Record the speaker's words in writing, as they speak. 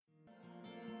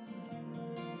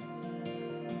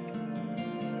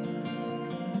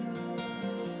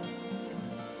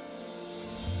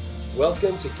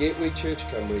Welcome to Gateway Church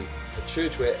Cymru, a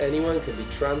church where anyone can be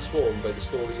transformed by the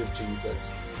story of Jesus.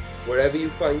 Wherever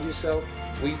you find yourself,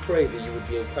 we pray that you would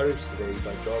be encouraged today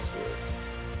by God's word.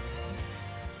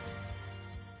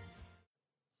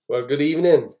 Well, good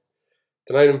evening.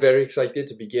 Tonight I'm very excited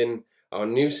to begin our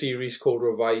new series called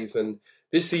Revive, and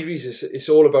this series is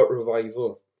all about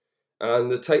revival.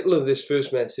 And the title of this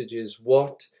first message is,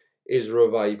 What is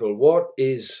Revival? What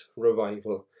is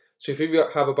revival? So if you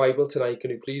have a Bible tonight,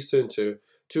 can you please turn to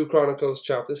 2 Chronicles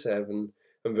chapter 7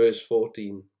 and verse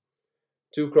 14.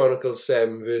 2 Chronicles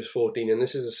 7 verse 14, and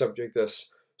this is a subject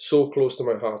that's so close to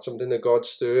my heart, something that God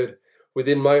stirred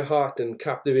within my heart and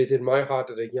captivated my heart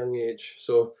at a young age.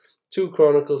 So 2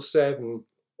 Chronicles 7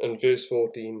 and verse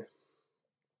 14.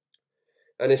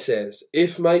 And it says,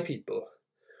 If my people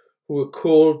who are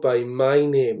called by my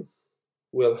name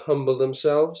will humble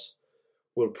themselves,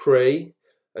 will pray,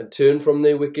 and turn from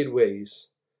their wicked ways,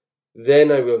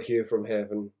 then I will hear from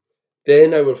heaven,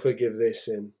 then I will forgive their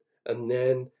sin, and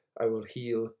then I will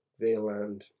heal their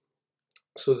land.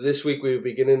 So this week we're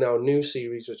beginning our new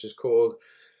series, which is called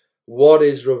What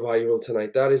is Revival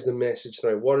tonight? That is the message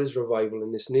tonight. What is revival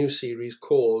in this new series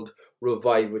called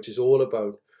Revive, which is all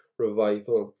about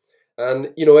revival.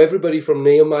 And, you know, everybody from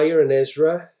Nehemiah and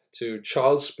Ezra to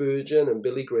Charles Spurgeon and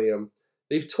Billy Graham,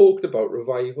 they've talked about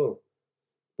revival.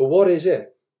 But what is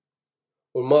it?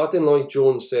 Well, Martin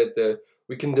Lloyd-Jones said that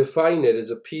we can define it as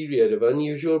a period of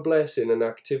unusual blessing and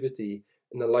activity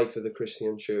in the life of the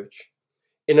Christian church.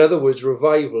 In other words,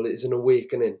 revival is an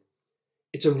awakening.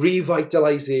 It's a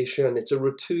revitalization. It's a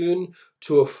return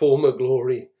to a former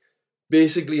glory.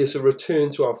 Basically, it's a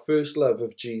return to our first love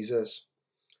of Jesus.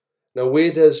 Now,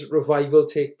 where does revival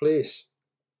take place?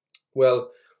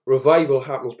 Well, revival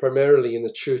happens primarily in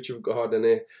the church of God, and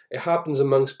it happens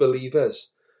amongst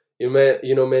believers.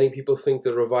 You know, many people think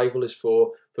that revival is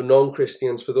for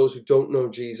non-Christians, for those who don't know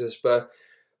Jesus, but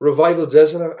revival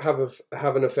doesn't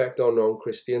have an effect on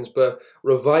non-Christians, but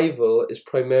revival is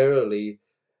primarily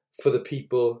for the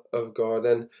people of God.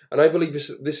 And I believe this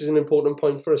is an important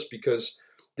point for us, because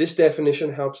this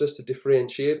definition helps us to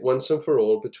differentiate once and for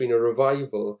all between a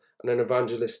revival and an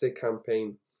evangelistic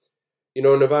campaign. You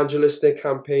know, an evangelistic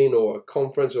campaign or a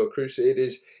conference or a crusade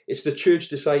it's the church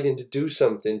deciding to do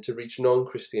something to reach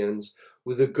non-Christians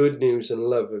with the good news and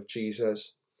love of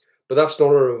Jesus. But that's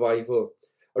not a revival.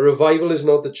 A revival is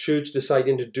not the church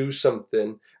deciding to do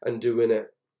something and doing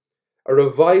it. A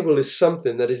revival is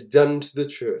something that is done to the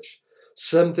church,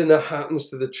 something that happens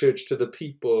to the church, to the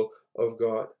people of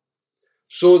God.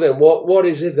 So then, what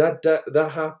is it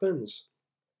that happens?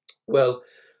 Well,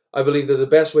 I believe that the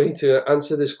best way to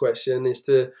answer this question is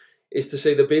to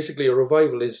say that basically a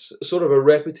revival is sort of a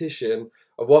repetition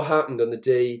of what happened on the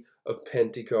day of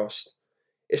Pentecost.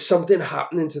 It's something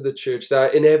happening to the church,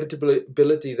 that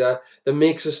inevitability that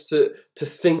makes us to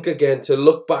think again, to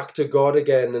look back to God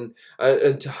again,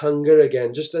 and to hunger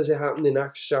again, just as it happened in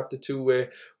Acts chapter 2, where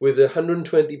the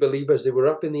 120 believers, they were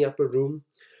up in the upper room,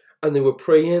 and they were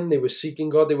praying, they were seeking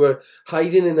God, they were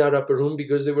hiding in that upper room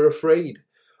because they were afraid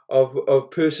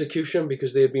of persecution,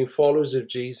 because they had been followers of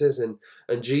Jesus, and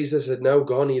Jesus had now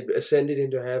gone, he had ascended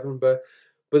into heaven, but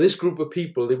this group of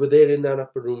people, they were there in that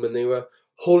upper room, and they were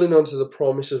holding on to the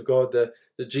promise of God that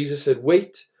Jesus said,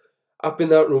 wait up in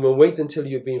that room and wait until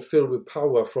you've been filled with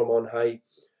power from on high.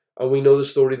 And we know the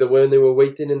story that when they were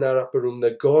waiting in that upper room,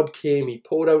 that God came, he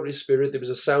poured out his spirit, there was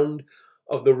a sound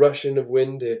of the rushing of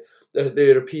wind,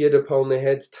 there appeared upon their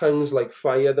heads tongues like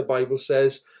fire, the Bible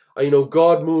says. And, you know,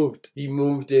 God moved. He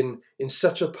moved in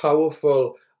such a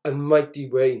powerful and mighty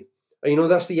way. And, you know,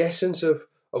 that's the essence of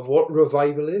what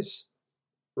revival is.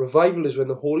 Revival is when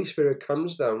the Holy Spirit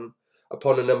comes down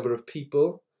upon a number of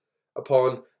people,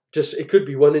 upon it could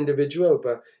be one individual,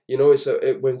 but, you know,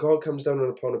 when God comes down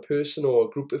upon a person or a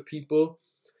group of people.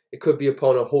 It could be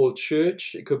upon a whole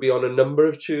church. It could be on a number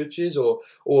of churches or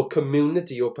a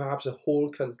community, or perhaps a whole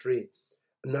country.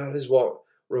 And that is what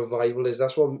revival is.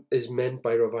 That's what is meant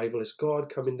by revival. It's God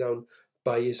coming down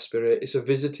by his Spirit. It's a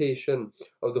visitation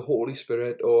of the Holy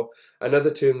Spirit, or another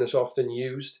term that's often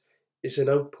used, it's an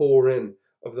outpouring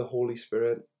of the Holy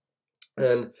Spirit.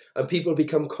 And people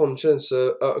become conscious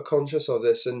of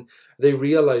this, and they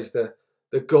realize that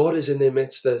God is in their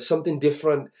midst, that something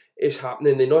different is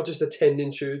happening. They're not just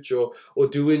attending church or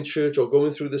doing church or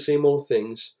going through the same old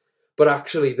things, but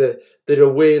actually they're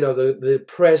aware now the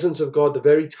presence of God, the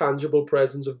very tangible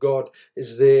presence of God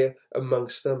is there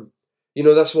amongst them. You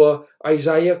know, that's what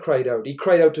Isaiah cried out. He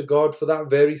cried out to God for that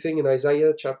very thing in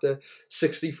Isaiah chapter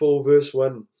 64 verse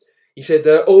 1. He said,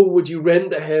 oh, would you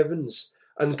rend the heavens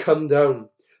and come down,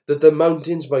 that the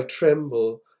mountains might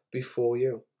tremble before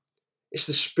you. It's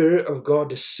the Spirit of God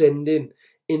descending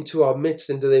into our midst,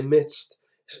 into their midst.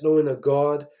 It's knowing that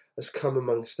God has come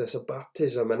amongst us, a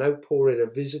baptism, an outpouring, a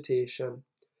visitation.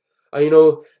 And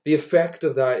the effect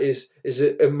of that is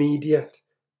immediate.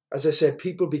 As I said,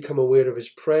 people become aware of his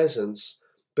presence,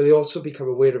 but they also become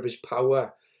aware of his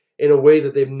power in a way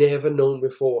that they've never known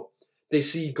before. They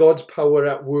see God's power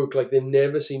at work like they've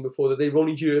never seen before, that they've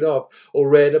only heard of or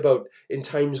read about in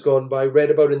times gone by, read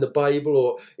about in the Bible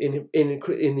or in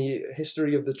the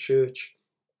history of the church.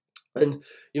 And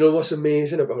what's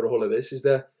amazing about all of this is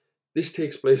that this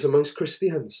takes place amongst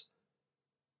Christians.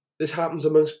 This happens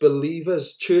amongst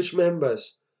believers, church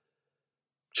members,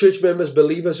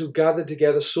 believers who gather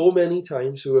together so many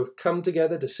times, who have come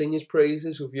together to sing his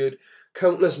praises, who've heard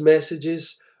countless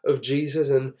messages of Jesus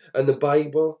and the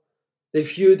Bible.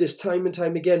 They've heard this time and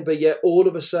time again, but yet all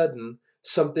of a sudden,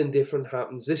 something different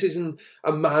happens. This isn't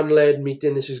a man-led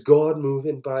meeting. This is God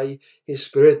moving by his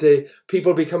Spirit.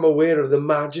 People become aware of the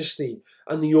majesty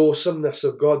and the awesomeness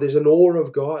of God. There's an awe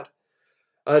of God.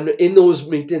 And in those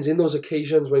meetings, in those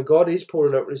occasions when God is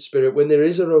pouring out his Spirit, when there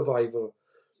is a revival,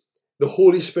 the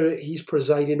Holy Spirit, he's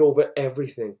presiding over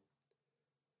everything.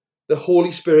 The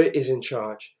Holy Spirit is in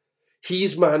charge.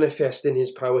 He's manifesting his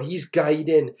power. He's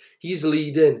guiding. He's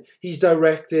leading. He's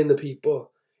directing the people.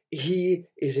 He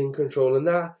is in control. And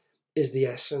that is the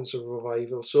essence of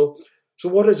revival. So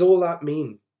what does all that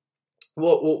mean?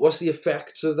 What's the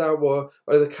effects of that? What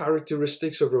are the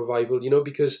characteristics of revival?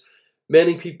 Because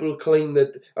many people claim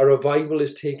that a revival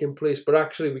is taking place, but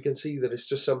actually we can see that it's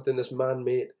just something that's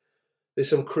man-made. There's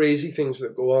some crazy things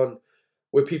that go on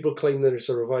where people claim that it's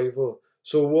a revival.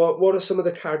 So what are some of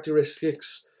the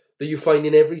characteristics that you find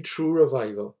in every true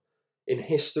revival in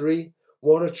history?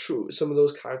 What are some of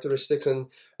those characteristics? And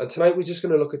tonight we're just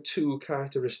going to look at two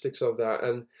characteristics of that.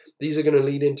 And these are going to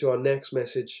lead into our next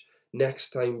message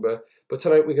next time. But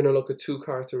tonight we're going to look at two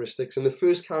characteristics. And the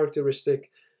first characteristic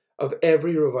of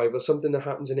every revival, something that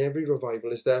happens in every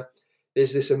revival, is that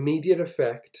there's this immediate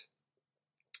effect.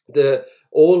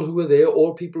 All who are there,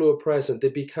 all people who are present, they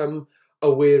become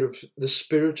aware of the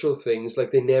spiritual things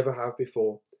like they never have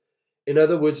before. In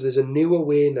other words, there's a new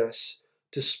awareness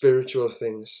to spiritual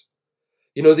things.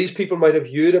 These people might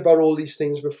have heard about all these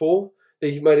things before.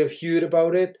 They might have heard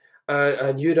about it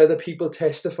and heard other people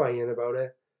testifying about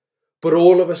it. But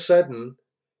all of a sudden,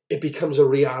 it becomes a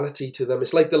reality to them.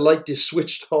 It's like the light is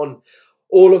switched on.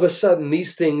 All of a sudden,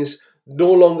 these things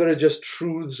no longer are just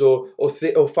truths or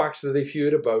facts that they've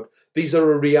heard about. These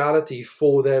are a reality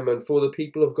for them and for the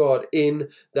people of God in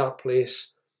that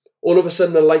place. All of a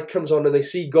sudden the light comes on and they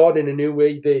see God in a new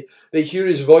way. They hear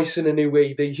his voice in a new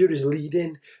way. They hear his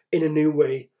leading in a new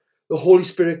way. The Holy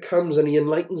Spirit comes and he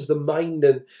enlightens the mind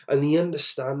and the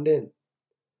understanding.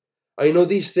 I know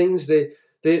these things,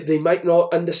 they might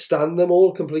not understand them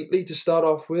all completely to start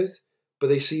off with, but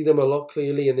they see them a lot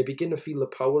clearly and they begin to feel the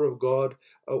power of God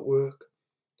at work.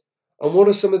 And what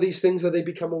are some of these things that they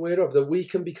become aware of, that we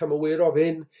can become aware of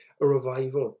in a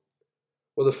revival?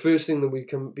 Well, the first thing that we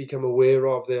can become aware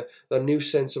of, the new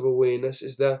sense of awareness,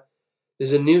 is that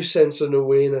there's a new sense and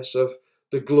awareness of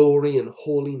the glory and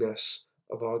holiness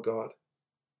of our God.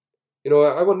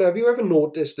 I wonder, have you ever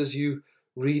noticed as you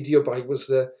read your Bibles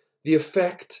the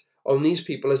effect on these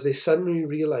people as they suddenly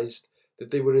realized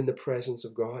that they were in the presence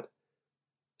of God?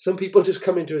 Some people just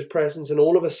come into his presence and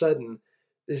all of a sudden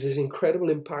there's this incredible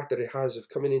impact that it has of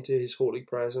coming into his holy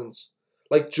presence.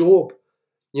 Like Job.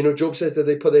 Job says that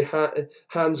they put their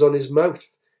hands on his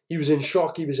mouth. He was in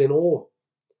shock. He was in awe.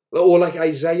 Or like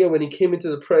Isaiah when he came into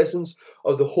the presence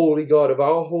of the holy God, of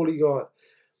our holy God.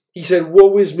 He said,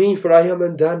 "Woe is me, for I am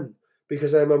undone,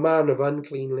 because I am a man of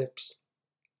unclean lips."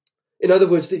 In other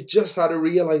words, they've just had a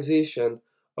realization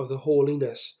of the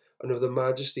holiness and of the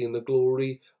majesty and the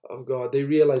glory of God. They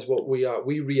realize what we are.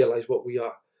 We realize what we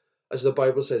are. As the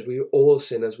Bible says, we all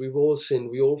sinners, we've all sinned,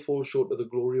 we all fall short of the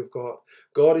glory of God.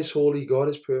 God is holy, God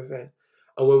is perfect.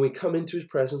 And when we come into his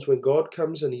presence, when God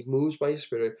comes and he moves by his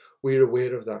Spirit, we're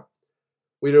aware of that.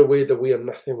 We're aware that we are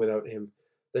nothing without him,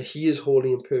 that he is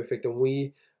holy and perfect and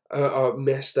we are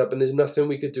messed up and there's nothing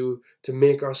we could do to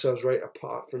make ourselves right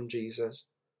apart from Jesus.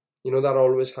 That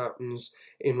always happens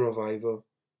in revival.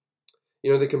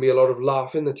 There can be a lot of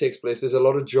laughing that takes place. There's a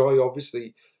lot of joy,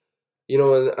 obviously.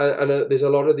 And there's a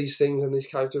lot of these things and these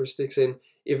characteristics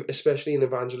especially in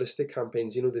evangelistic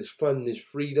campaigns. There's fun, there's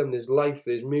freedom, there's life,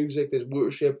 there's music, there's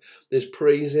worship, there's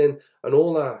praising and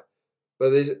all that. But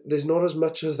there's not as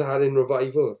much as that in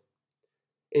revival.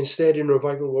 Instead, in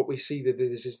revival, what we see that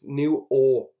there's this new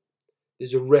awe,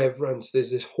 there's a reverence,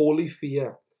 there's this holy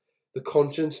fear, the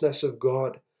consciousness of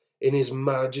God in his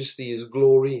majesty, his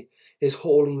glory, his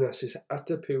holiness, his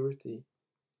utter purity.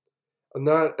 And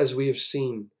that, as we have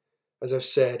seen, as I've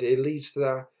said, it leads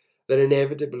to that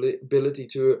inevitability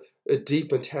to a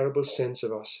deep and terrible sense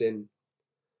of our sin.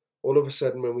 All of a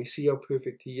sudden, when we see how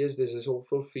perfect He is, there's this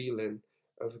awful feeling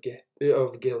of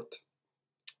guilt.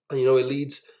 And it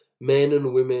leads men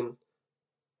and women,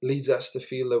 leads us to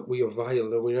feel that we are vile,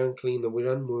 that we're unclean, that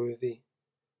we're unworthy.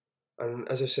 And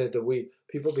as I said, that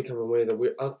people become aware that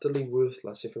we're utterly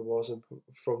worthless if it wasn't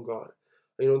from God.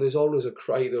 There's always a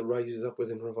cry that rises up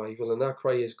within revival, and that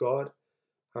cry is, God,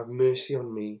 have mercy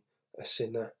on me, a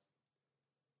sinner.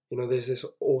 There's this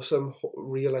awesome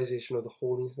realization of the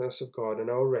holiness of God and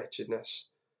our wretchedness.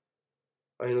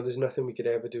 There's nothing we could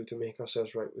ever do to make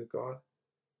ourselves right with God.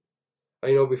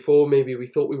 Before maybe we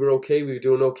thought we were okay, we were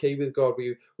doing okay with God,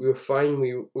 we were fine,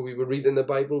 we were reading the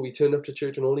Bible, we turned up to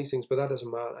church and all these things, but that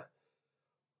doesn't matter.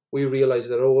 We realize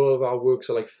that all of our works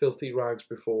are like filthy rags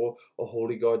before a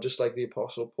holy God, just like the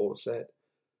Apostle Paul said.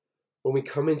 When we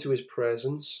come into His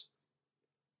presence,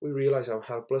 we realize how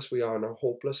helpless we are and how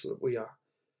hopeless we are.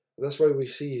 And that's why we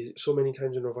see so many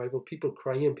times in revival, people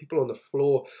crying, people on the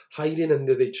floor, hiding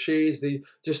under their chairs, they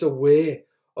just aware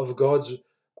of God's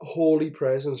holy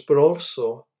presence. But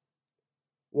also,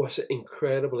 what's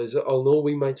incredible is that although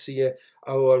we might see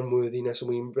our unworthiness and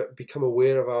we become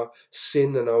aware of our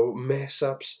sin and our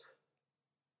mess-ups,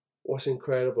 what's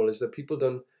incredible is that people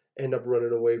don't end up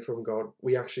running away from God.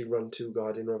 We actually run to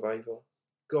God in revival.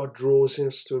 God draws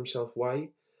us to Himself. Why?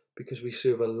 Because we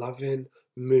serve a loving,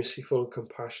 merciful,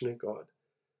 compassionate God.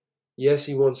 Yes,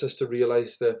 He wants us to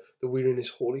realize that we're in His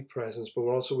holy presence, but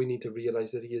we need to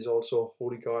realize that He is also a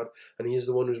holy God, and He is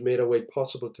the one who's made a way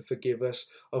possible to forgive us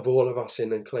of all of our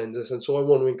sin and cleanse us. And so I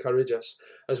want to encourage us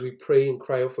as we pray and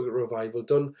cry out for revival.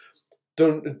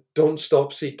 Don't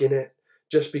stop seeking it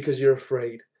just because you're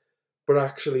afraid. But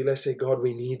actually, let's say, God,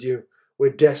 we need You.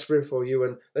 We're desperate for You,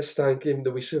 and let's thank Him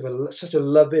that we serve such a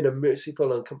loving and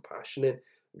merciful and compassionate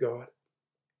God.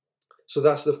 So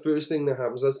that's the first thing that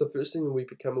happens. That's the first thing that we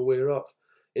become aware of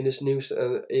in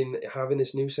having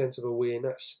this new sense of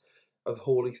awareness of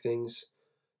holy things.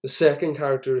 The second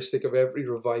characteristic of every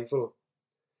revival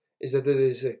is that there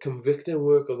is a convicting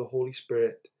work of the Holy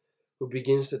Spirit who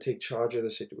begins to take charge of the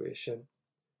situation.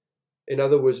 In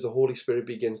other words, the Holy Spirit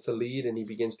begins to lead, and He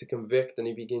begins to convict, and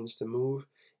He begins to move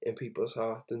in people's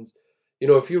heart. And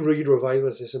if you read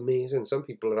revivals, it's amazing. Some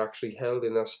people are actually held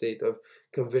in that state of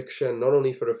conviction, not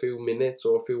only for a few minutes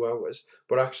or a few hours,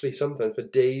 but actually sometimes for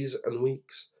days and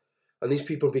weeks. And these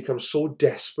people become so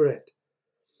desperate.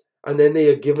 And then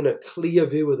they are given a clear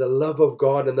view of the love of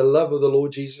God and the love of the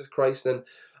Lord Jesus Christ. And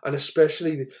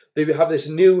especially they have this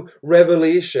new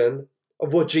revelation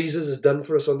of what Jesus has done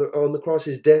for us on the cross,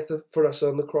 His death for us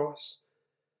on the cross.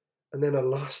 And then at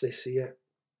last they see it.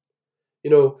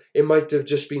 It might have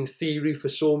just been theory for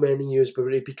so many years, but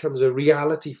it becomes a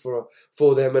reality for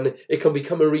them, and it can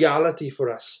become a reality for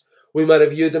us. We might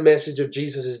have heard the message of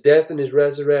Jesus' death and His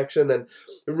resurrection and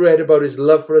read about His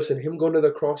love for us and Him going to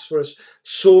the cross for us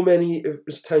so many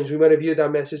times. We might have heard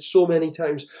that message so many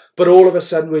times, but all of a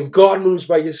sudden when God moves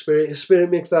by His Spirit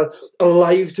makes that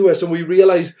alive to us, and we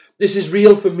realize this is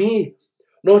real for me.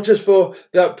 Not just for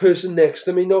that person next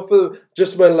to me, not for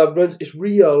just my loved ones. It's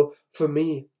real for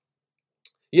me.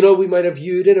 We might have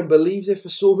viewed it and believed it for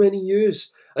so many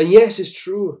years. And yes, it's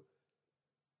true.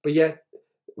 But yet,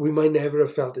 we might never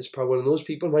have felt His power. And those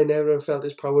people might never have felt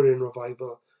His power in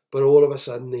revival. But all of a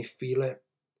sudden, they feel it.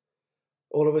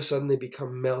 All of a sudden, they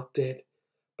become melted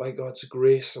by God's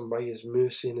grace and by His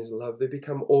mercy and His love. They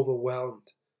become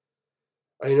overwhelmed.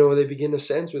 They begin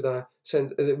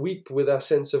to weep with that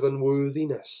sense of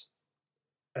unworthiness.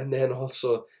 And then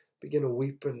also begin to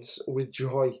weep with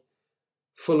joy,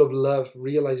 full of love,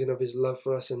 realizing of His love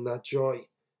for us and that joy.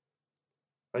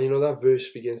 And that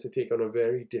verse begins to take on a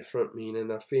very different meaning.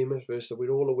 That famous verse that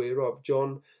we're all aware of,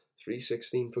 John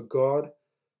 3:16, for God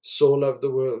so loved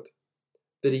the world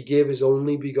that He gave His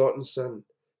only begotten Son,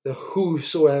 that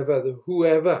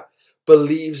whoever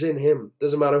believes in Him,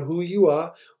 doesn't matter who you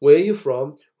are, where you're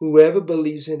from, whoever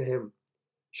believes in Him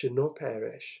should not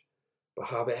perish, but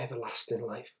have everlasting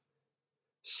life.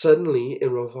 Suddenly,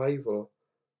 in revival,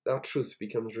 that truth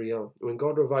becomes real. When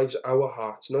God revives our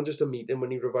hearts, not just a meeting, when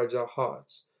He revives our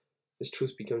hearts, this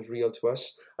truth becomes real to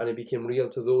us, and it became real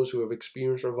to those who have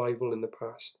experienced revival in the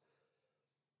past.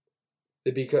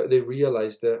 They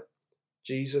realize that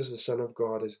Jesus, the Son of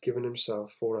God, has given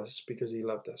Himself for us because He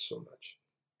loved us so much.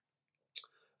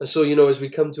 And so, as we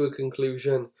come to a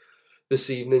conclusion this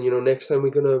evening, next time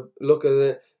we're going to look at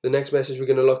the next message we're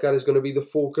going to look at is going to be the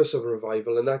focus of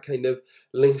revival, and that kind of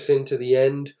links into the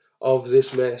end of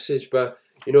this message. But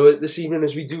this evening,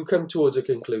 as we do come towards a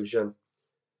conclusion,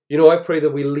 I pray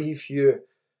that we leave here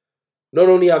not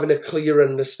only having a clear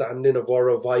understanding of what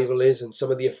revival is and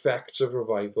some of the effects of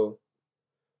revival,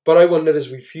 but I wondered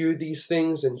as we viewed these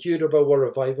things and heard about what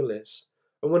revival is,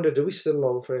 I wonder, do we still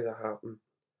long for it to happen?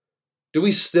 Do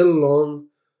we still long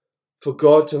for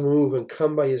God to move and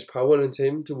come by his power and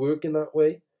him to work in that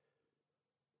way?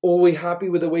 Or are we happy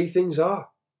with the way things are?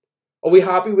 Are we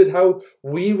happy with how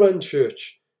we run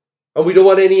church? And we don't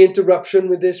want any interruption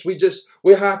with this.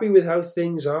 We're happy with how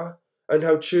things are and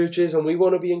how church is, and we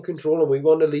want to be in control, and we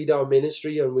want to lead our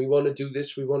ministry, and we want to do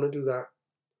this, we want to do that.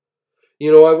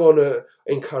 You know, I want to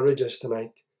encourage us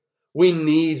tonight. We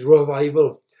need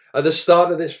revival. At the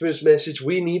start of this first message,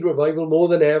 we need revival more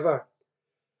than ever.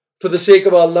 For the sake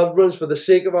of our loved ones, for the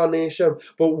sake of our nation,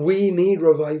 but we need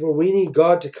revival. We need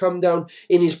God to come down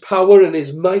in his power and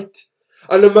his might.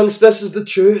 And amongst us is the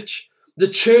church. The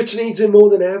church needs him more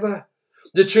than ever.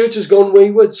 The church has gone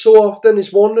wayward so often,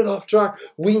 it's wandered off track.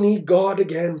 We need God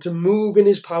again to move in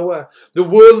his power. The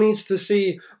world needs to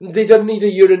see, they don't need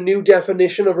to hear a new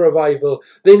definition of revival.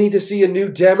 They need to see a new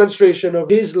demonstration of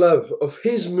his love, of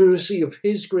his mercy, of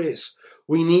his grace.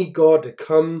 We need God to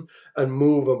come and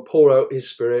move and pour out his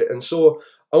Spirit. And so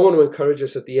I want to encourage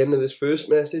us at the end of this first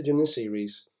message in this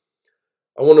series.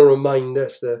 I want to remind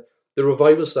us that the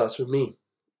revival starts with me.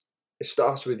 It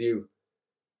starts with you.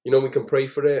 You know, we can pray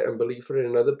for it and believe for it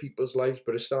in other people's lives,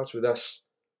 but it starts with us.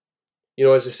 You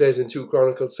know, as it says in 2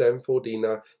 Chronicles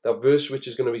 7:14, that verse which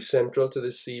is going to be central to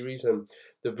this series and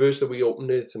the verse that we opened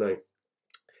with tonight.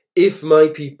 If my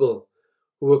people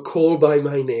who are called by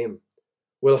my name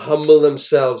will humble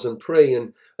themselves and pray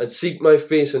and seek my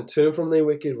face and turn from their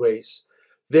wicked ways,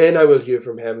 then I will hear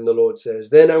from heaven, the Lord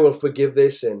says. Then I will forgive their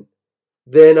sin.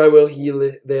 Then I will heal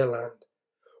their land.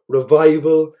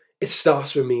 Revival, it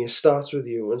starts with me, it starts with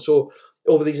you. And so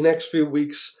over these next few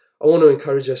weeks, I want to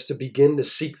encourage us to begin to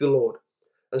seek the Lord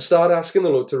and start asking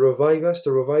the Lord to revive us,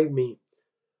 to revive me.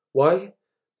 Why?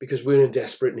 Because we're in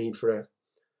desperate need for it.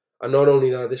 And not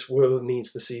only that, this world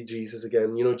needs to see Jesus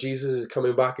again. You know, Jesus is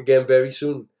coming back again very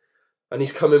soon. And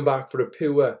he's coming back for a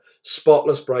pure,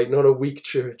 spotless bride, not a weak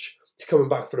church. He's coming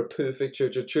back for a perfect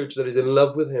church, a church that is in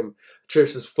love with him, a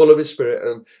church that's full of his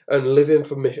Spirit and living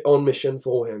on mission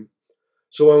for him.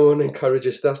 So I want to encourage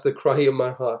us. That's the cry of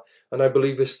my heart. And I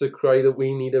believe it's the cry that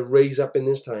we need to raise up in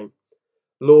this time.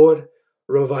 Lord,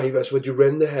 revive us. Would you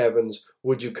rend the heavens?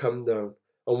 Would you come down?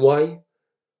 And why?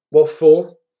 What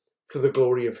for? For the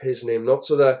glory of his name. Not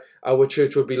so that our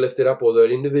church would be lifted up or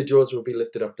that individuals would be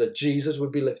lifted up. That Jesus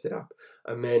would be lifted up.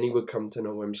 And many would come to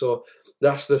know him. So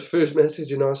that's the first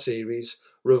message in our series.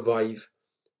 Revive.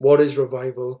 What is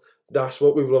revival? That's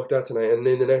what we've looked at tonight. And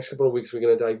in the next couple of weeks, we're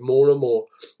going to dive more and more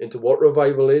into what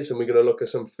revival is. And we're going to look at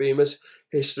some famous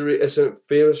history, some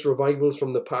famous revivals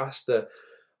from the past. And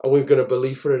we're going to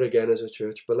believe for it again as a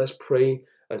church. But let's pray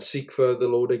and seek for the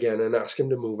Lord again and ask him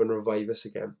to move and revive us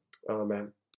again.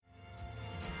 Amen.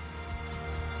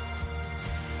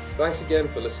 Thanks again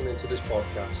for listening to this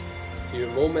podcast. To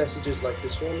hear more messages like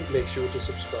this one, make sure to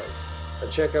subscribe. And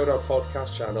check out our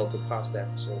podcast channel for past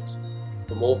episodes.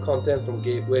 For more content from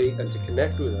Gateway and to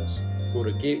connect with us, go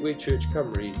to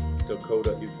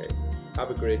gatewaychurchcumry.co.uk.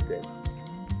 Have a great day.